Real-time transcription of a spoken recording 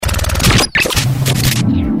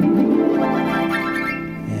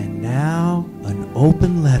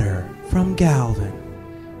open letter from Galvin.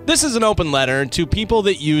 This is an open letter to people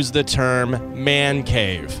that use the term man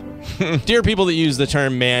cave. Dear people that use the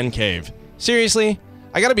term man cave, seriously,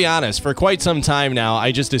 I gotta be honest, for quite some time now,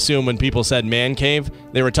 I just assumed when people said man cave,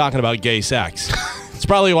 they were talking about gay sex. It's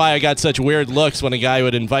probably why I got such weird looks when a guy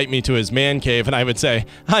would invite me to his man cave and I would say,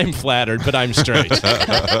 I'm flattered, but I'm straight.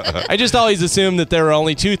 I just always assumed that there were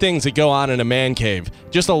only two things that go on in a man cave.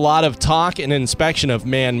 Just a lot of talk and inspection of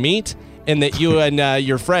man meat, and that you and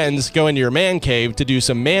your friends go into your man cave to do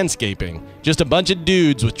some manscaping. Just a bunch of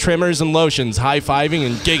dudes with trimmers and lotions high-fiving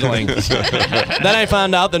and giggling. Then I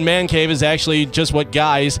found out that man cave is actually just what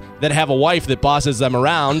guys that have a wife that bosses them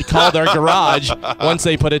around call their garage once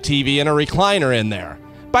they put a TV and a recliner in there.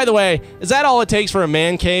 By the way, is that all it takes for a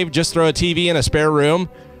man cave? Just throw a TV in a spare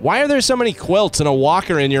room? Why are there so many quilts and a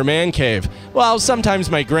walker in your man cave? Well, sometimes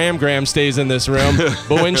my Gram stays in this room,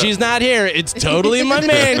 but when she's not here, it's totally my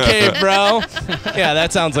man cave, bro. Yeah,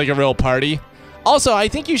 that sounds like a real party. Also, I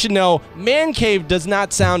think you should know, man cave does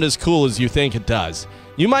not sound as cool as you think it does.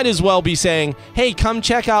 You might as well be saying, hey, come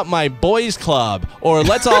check out my boys club, or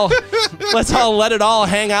let's all let it all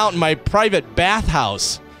hang out in my private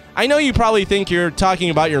bathhouse. I know you probably think you're talking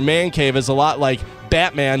about your man cave as a lot like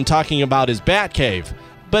Batman talking about his bat cave.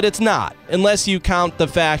 But it's not, unless you count the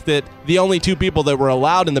fact that the only two people that were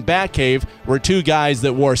allowed in the Batcave were two guys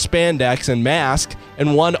that wore spandex and masks,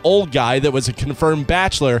 and one old guy that was a confirmed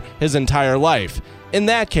bachelor his entire life. In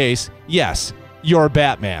that case, yes, you're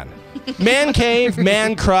Batman. Man cave,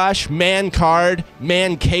 man crush, man card,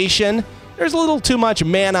 mancation. There's a little too much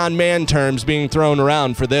man-on-man terms being thrown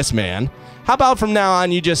around for this man. How about from now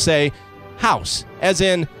on you just say house, as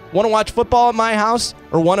in, want to watch football at my house,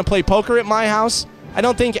 or want to play poker at my house? I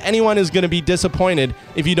don't think anyone is going to be disappointed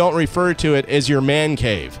if you don't refer to it as your man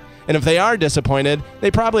cave. And if they are disappointed, they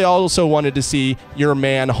probably also wanted to see your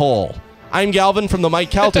manhole. I'm Galvin from the Mike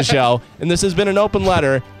Kelta Show, and this has been an open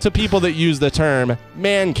letter to people that use the term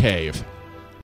man cave.